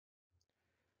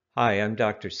Hi, I'm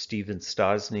Dr. Stephen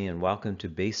Stosny, and welcome to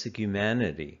Basic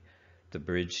Humanity, the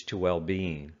Bridge to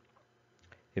Well-Being.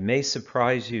 It may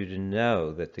surprise you to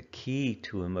know that the key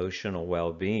to emotional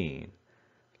well-being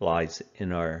lies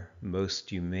in our most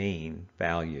humane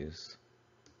values.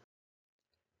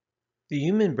 The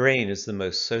human brain is the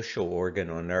most social organ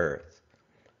on Earth.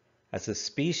 As a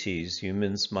species,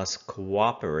 humans must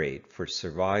cooperate for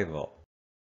survival.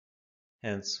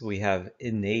 Hence, we have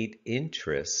innate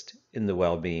interest in the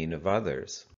well-being of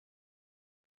others,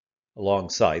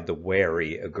 alongside the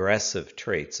wary, aggressive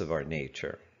traits of our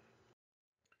nature.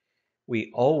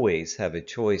 We always have a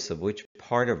choice of which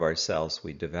part of ourselves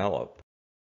we develop,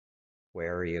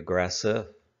 wary, aggressive,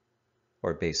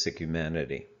 or basic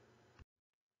humanity.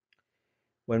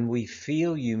 When we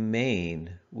feel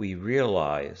humane, we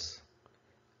realize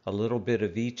a little bit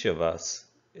of each of us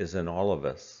is in all of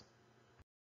us.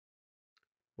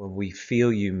 When we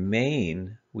feel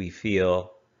humane, we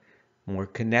feel more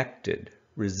connected,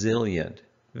 resilient,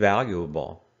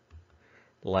 valuable,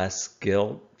 less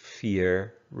guilt,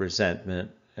 fear,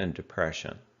 resentment, and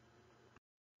depression.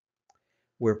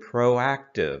 We're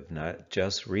proactive, not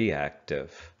just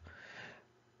reactive.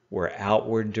 We're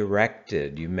outward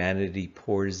directed. Humanity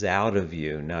pours out of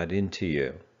you, not into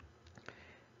you.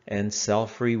 And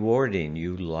self-rewarding.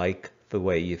 You like the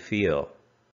way you feel.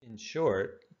 In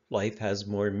short, life has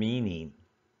more meaning.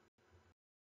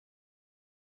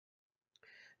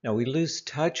 Now, we lose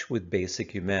touch with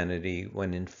basic humanity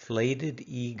when inflated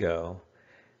ego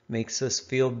makes us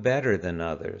feel better than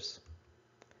others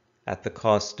at the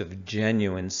cost of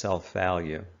genuine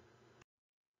self-value.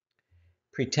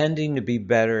 Pretending to be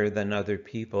better than other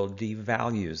people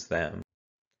devalues them,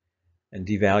 and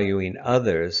devaluing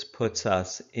others puts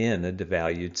us in a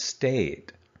devalued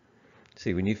state.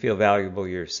 See, when you feel valuable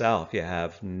yourself, you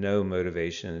have no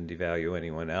motivation to devalue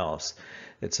anyone else.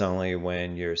 It's only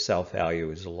when your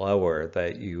self-value is lower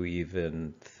that you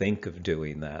even think of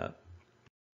doing that.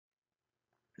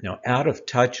 Now, out of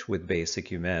touch with basic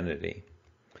humanity,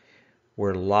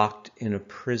 we're locked in a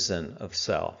prison of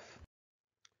self.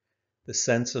 The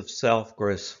sense of self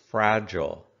grows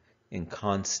fragile, in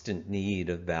constant need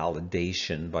of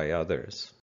validation by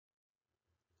others.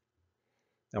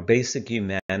 Now, basic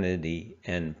humanity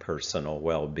and personal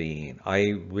well-being,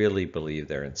 I really believe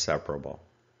they're inseparable.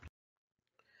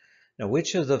 Now,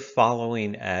 which of the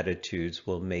following attitudes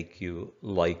will make you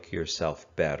like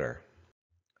yourself better?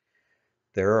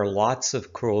 There are lots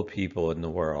of cruel people in the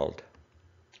world,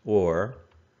 or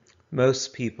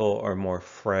most people are more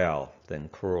frail than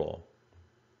cruel.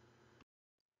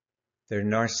 They're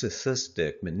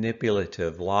narcissistic,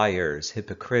 manipulative, liars,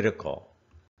 hypocritical,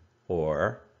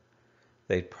 or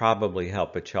they'd probably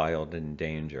help a child in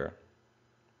danger.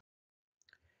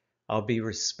 I'll be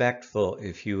respectful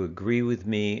if you agree with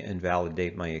me and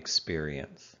validate my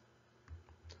experience.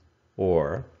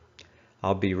 Or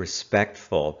I'll be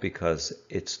respectful because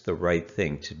it's the right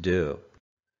thing to do.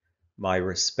 My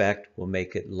respect will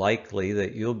make it likely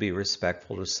that you'll be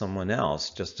respectful to someone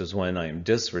else, just as when I'm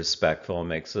disrespectful, it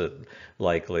makes it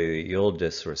likely that you'll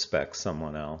disrespect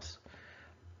someone else.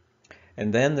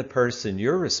 And then the person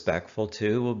you're respectful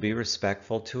to will be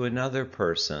respectful to another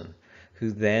person,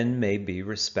 who then may be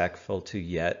respectful to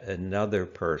yet another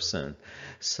person.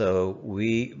 So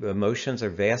emotions are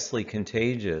vastly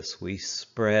contagious. We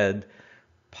spread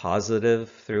positive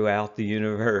throughout the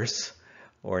universe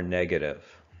or negative.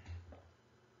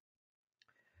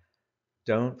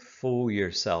 Don't fool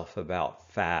yourself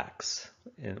about facts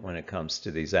when it comes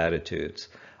to these attitudes.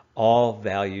 All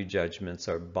value judgments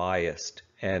are biased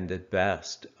and at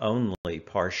best only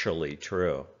partially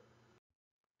true.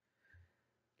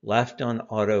 Left on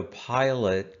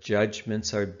autopilot,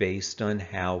 judgments are based on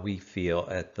how we feel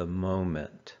at the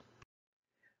moment.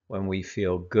 When we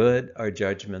feel good, our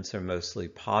judgments are mostly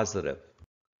positive.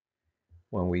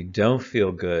 When we don't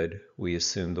feel good, we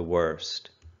assume the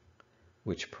worst,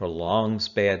 which prolongs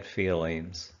bad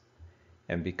feelings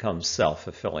and becomes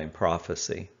self-fulfilling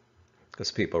prophecy,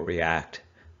 because people react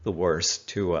the worst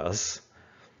to us.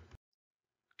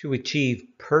 To achieve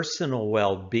personal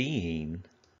well-being,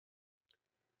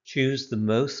 choose the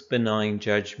most benign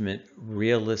judgment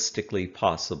realistically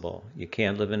possible. You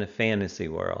can't live in a fantasy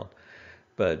world,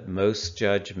 but most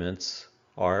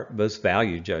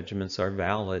value judgments are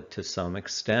valid to some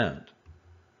extent.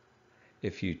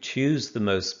 If you choose the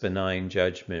most benign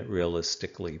judgment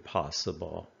realistically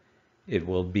possible, it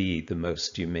will be the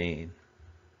most humane.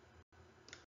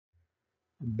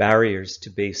 Barriers to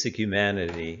basic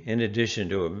humanity, in addition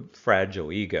to a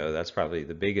fragile ego, that's probably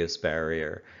the biggest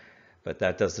barrier, but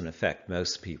that doesn't affect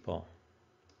most people.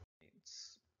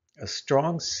 A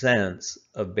strong sense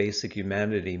of basic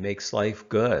humanity makes life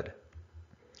good.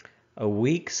 A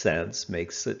weak sense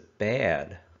makes it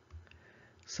bad.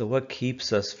 So what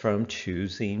keeps us from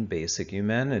choosing basic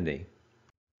humanity?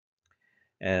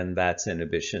 And that's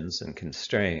inhibitions and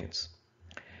constraints.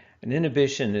 An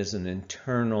inhibition is an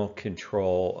internal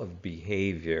control of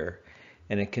behavior,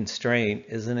 and a constraint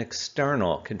is an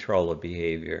external control of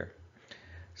behavior.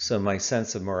 So my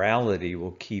sense of morality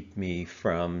will keep me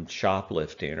from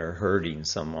shoplifting or hurting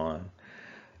someone.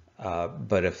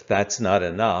 But if that's not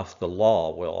enough, the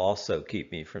law will also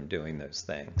keep me from doing those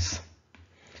things.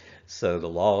 So the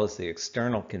law is the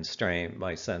external constraint.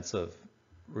 My sense of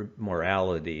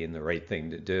morality and the right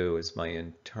thing to do is my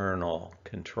internal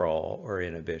control or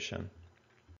inhibition.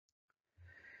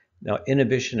 Now,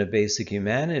 inhibition of basic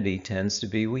humanity tends to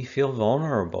be we feel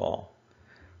vulnerable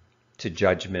to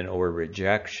judgment or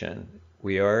rejection.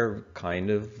 We are kind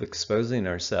of exposing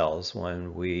ourselves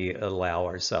when we allow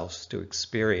ourselves to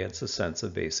experience a sense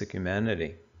of basic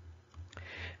humanity.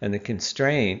 And the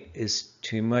constraint is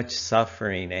too much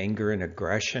suffering, anger, and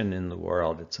aggression in the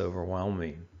world. It's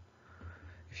overwhelming.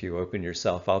 If you open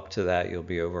yourself up to that, you'll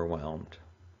be overwhelmed.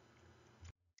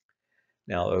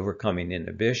 Now, overcoming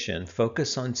inhibition,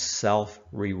 focus on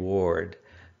self-reward,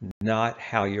 not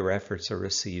how your efforts are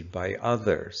received by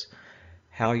others.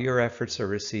 How your efforts are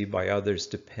received by others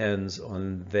depends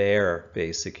on their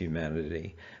basic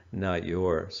humanity, not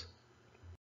yours.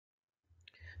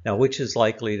 Now, which is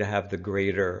likely to have the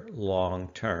greater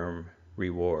long-term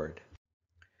reward?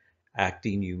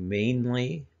 Acting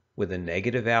humanely with a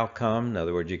negative outcome, in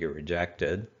other words, you get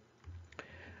rejected,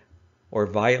 or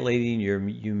violating your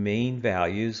humane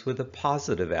values with a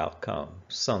positive outcome,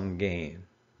 some gain.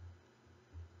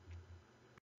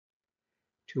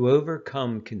 To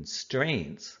overcome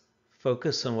constraints,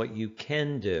 focus on what you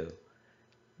can do,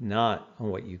 not on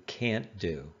what you can't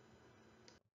do.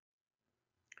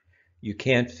 You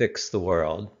can't fix the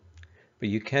world, but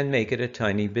you can make it a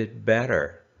tiny bit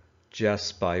better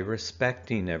just by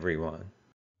respecting everyone.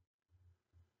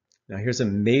 Now here's a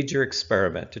major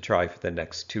experiment to try for the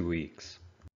next 2 weeks.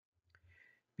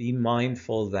 Be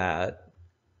mindful that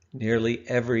nearly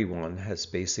everyone has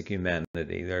basic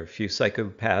humanity. There are a few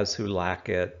psychopaths who lack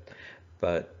it,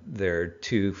 but there are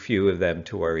too few of them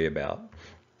to worry about.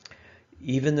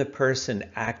 Even the person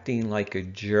acting like a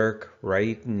jerk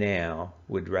right now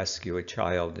would rescue a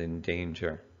child in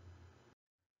danger.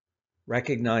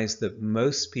 Recognize that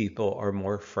most people are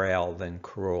more frail than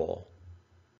cruel.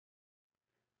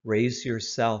 Raise your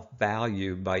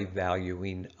self-value by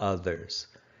valuing others.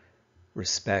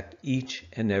 Respect each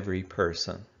and every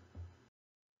person.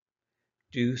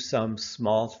 Do some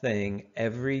small thing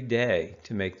every day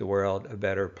to make the world a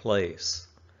better place.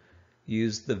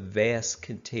 Use the vast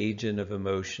contagion of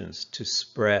emotions to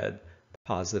spread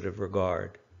positive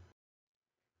regard.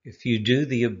 If you do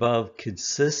the above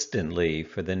consistently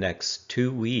for the next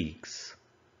 2 weeks,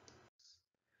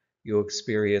 you'll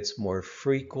experience more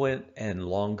frequent and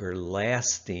longer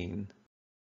lasting